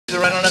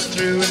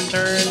through and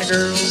turn the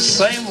girl.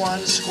 Same one,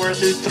 square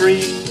through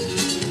three.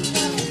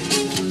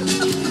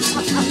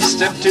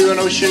 Step to an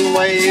ocean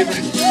wave,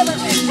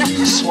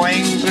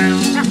 swing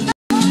through.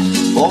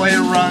 Boy,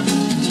 run,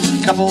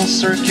 couple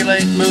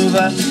circulate, move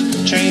up,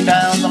 chain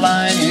down the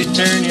line. You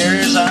turn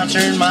yours, I'll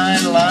turn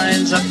mine.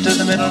 Lines up to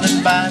the middle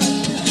and back.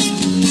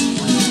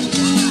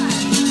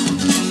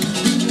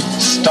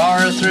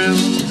 Star through,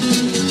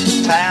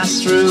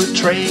 pass through,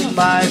 trade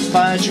by,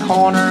 find your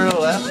corner.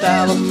 Left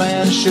out of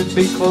man should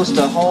be close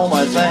to home,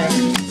 I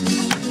think.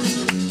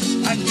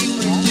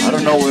 I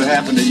don't know what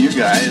happened to you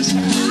guys.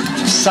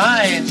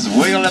 Sides,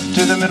 wiggle up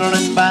to the middle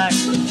and back.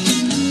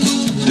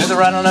 Do the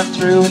right on up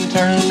through and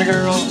turn the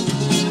girl.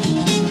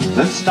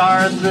 Then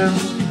star through,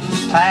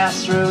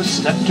 pass through,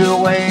 step to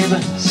a wave,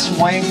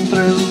 swing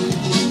through.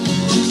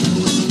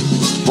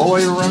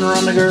 Boy, run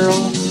around the girl,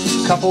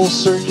 couple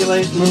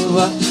circulate, move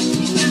up.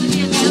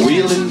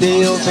 Wheel and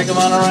deal, take them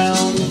on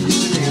around.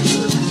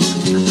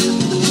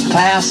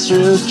 Pass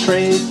through,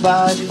 trade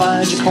by,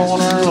 find your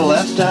corner.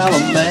 Left out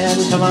a man,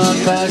 come on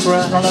back,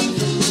 right on up.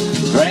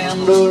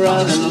 Grand door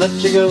out and let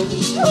you go.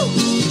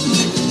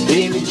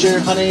 Hey, meet your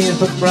honey,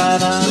 hook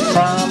right on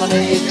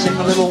promenade. Take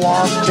a little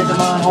walk, take them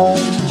on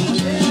home.